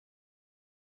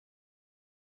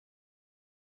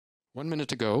1 minute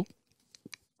to go.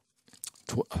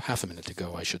 Half a minute to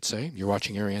go, I should say. You're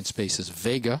watching Ariane Space's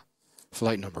Vega,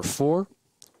 flight number 4,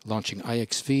 launching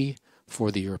IXV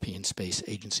for the European Space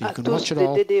Agency. You can watch it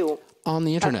all on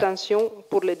the internet. Attention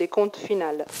pour les décomptes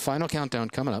finales. Final countdown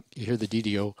coming up. You hear the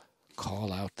DDO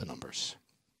call out the numbers.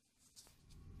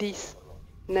 10,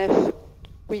 9,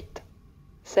 8,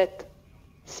 7,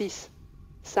 6,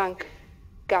 5,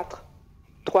 4,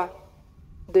 3,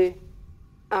 2,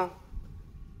 1.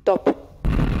 Top.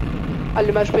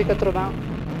 Allumage P80,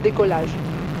 décollage.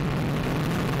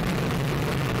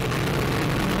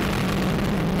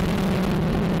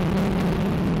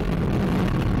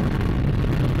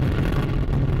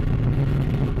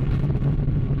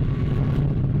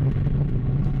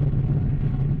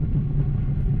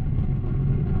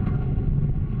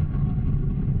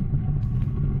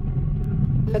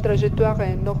 La trajectoire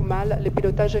est normale, le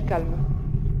pilotage est calme.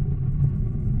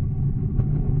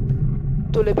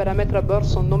 Tous les paramètres à bord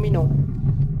sont nominaux.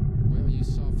 Well, you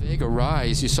saw Vega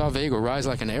rise. You saw Vega rise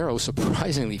like an arrow,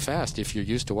 surprisingly fast if you're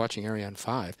used to watching Ariane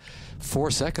 5.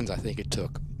 4 seconds, I think it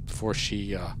took, before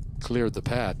she cleared the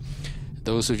pad.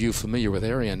 Those of you familiar with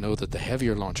Ariane know that the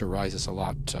heavier launcher rises a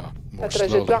lot more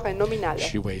slowly.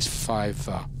 She weighs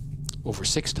over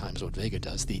 6 times what Vega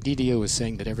does. The DDO is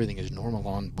saying that everything is normal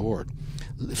on board,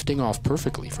 lifting off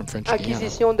perfectly from French Guyana.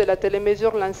 Acquisition de la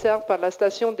télémesure lanceur par la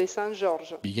station de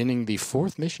Saint-Georges. Beginning the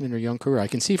 4th mission in her young career. I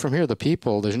can see from here the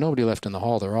people, there's nobody left in the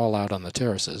hall. They're all out on the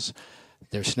terraces.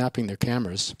 They're snapping their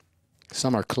cameras.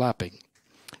 Some are clapping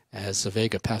as the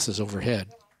Vega passes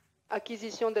overhead.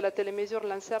 Acquisition de la télémesure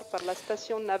lanceur par la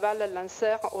station navale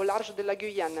lanceur au large de la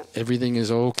Guyane. Everything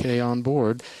is okay on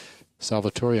board.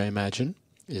 Salvatore, I imagine,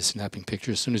 is snapping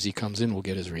pictures. As soon as he comes in, we'll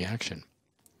get his reaction.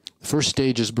 The first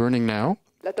stage is burning now.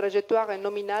 La trajectoire est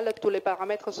nominale, tous les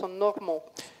paramètres sont normaux.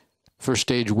 First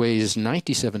stage weighs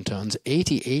 97 tons.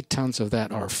 88 tons of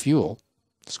that are fuel.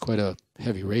 It's quite a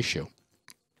heavy ratio.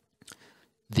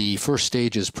 The first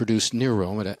stage is produced near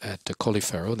Rome at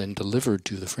Colleferro, then delivered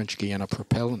to the French Guiana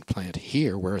propellant plant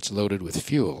here, where it's loaded with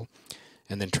fuel,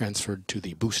 and then transferred to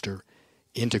the booster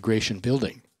integration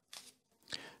building.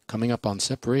 Coming up on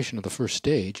separation of the first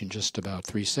stage in just about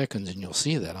 3 seconds, and you'll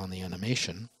see that on the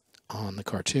animation on the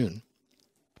cartoon.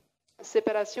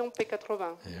 Séparation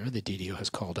P80. There, the DDO has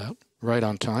called out. Right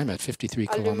on time at 53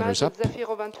 kilometers up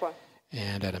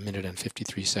and at 1 minute and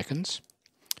 53 seconds.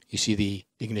 You see the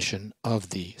ignition of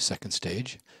the second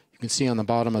stage. You can see on the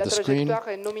bottom of the screen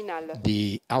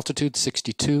the altitude,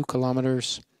 62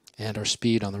 kilometers, and our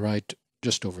speed on the right,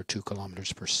 just over 2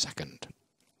 kilometers per second.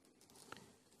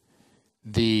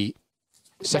 The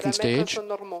second stage,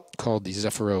 called the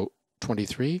Zefiro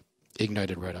 23,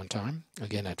 ignited right on time,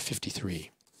 again at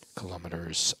 53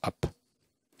 kilometers up.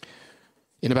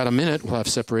 In about a minute, we'll have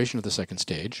separation of the second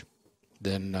stage.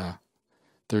 Then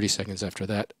 30 seconds after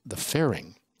that, the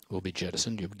fairing will be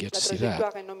jettisoned. You'll get to see that.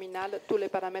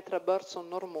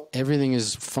 Everything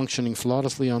is functioning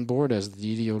flawlessly on board, as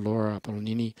the DDO Laura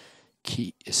Apollonini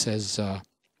says,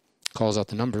 calls out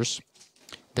the numbers.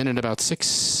 Then in about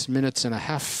 6 minutes and a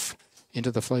half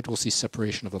into the flight, we'll see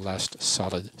separation of the last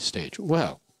solid stage.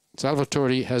 Well,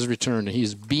 Salvatore has returned.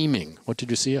 He's beaming. What did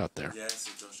you see out there? Yes,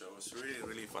 Joshua, it was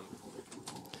really fun.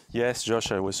 Yes,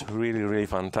 Joshua, it was really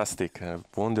fantastic.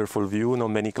 Wonderful view, not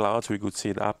many clouds. We could see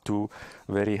it up to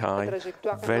very high,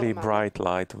 very bright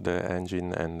light of the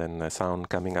engine, and then the sound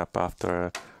coming up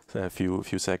after a few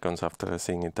seconds after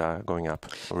seeing it going up.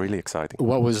 Really exciting.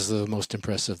 What was the most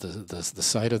impressive? The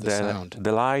sight of the sound?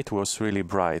 The light was really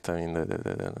bright. I mean,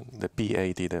 the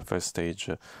P80, the first stage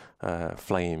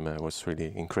flame was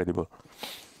really incredible.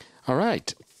 All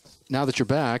right. Now that you're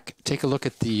back, take a look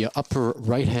at the upper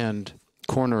right-hand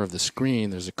corner of the screen.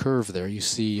 There's a curve there. You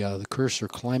see the cursor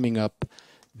climbing up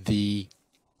the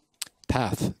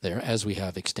path there as we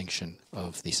have extinction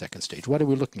of the second stage. What are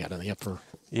we looking at on the upper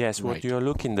Yes, right? What you're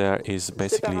looking there is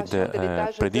basically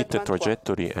the predicted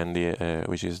trajectory, and the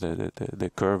which is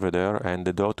the curve there, and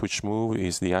the dot which move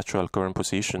is the actual current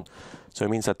position. So it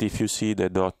means that if you see the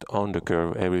dot on the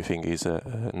curve, everything is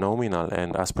nominal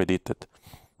and as predicted.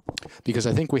 Because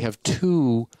I think we have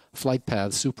 2 flight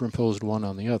paths superimposed one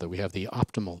on the other. We have the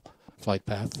optimal flight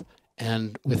path,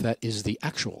 and with that is the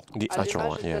actual. The actual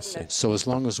one, yes. So as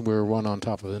long as we're one on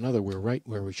top of another, we're right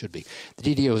where we should be.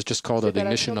 The DDO has just called out the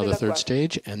ignition of the third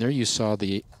stage, and there you saw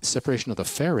the separation of the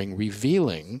fairing,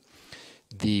 revealing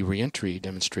the reentry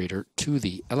demonstrator to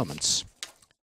the elements.